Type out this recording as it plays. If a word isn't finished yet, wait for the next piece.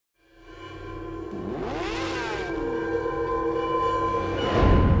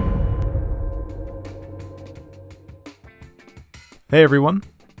Hey everyone,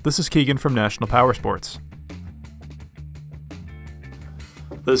 this is Keegan from National Powersports.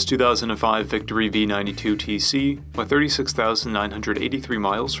 This 2005 Victory V92TC, with 36,983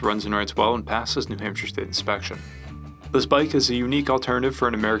 miles, runs and rides well and passes New Hampshire State inspection. This bike is a unique alternative for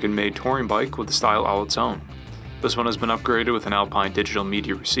an American-made touring bike with a style all its own. This one has been upgraded with an Alpine digital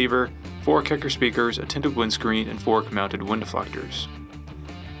media receiver, 4 kicker speakers, a tinted windscreen, and fork-mounted wind deflectors.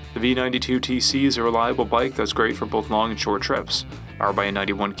 The V92TC is a reliable bike that's great for both long and short trips. Powered by a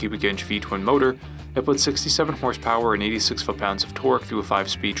 91 cubic inch V-twin motor, it puts 67 horsepower and 86 foot-pounds of torque through a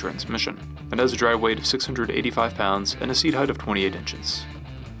 5-speed transmission, and has a dry weight of 685 pounds and a seat height of 28 inches.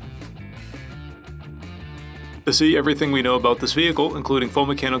 To see everything we know about this vehicle, including full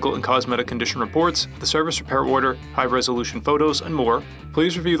mechanical and cosmetic condition reports, the service repair order, high-resolution photos, and more,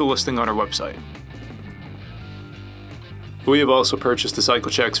 please review the listing on our website. We have also purchased the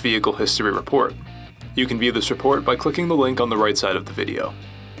CycleCheck's Vehicle History Report. You can view this report by clicking the link on the right side of the video.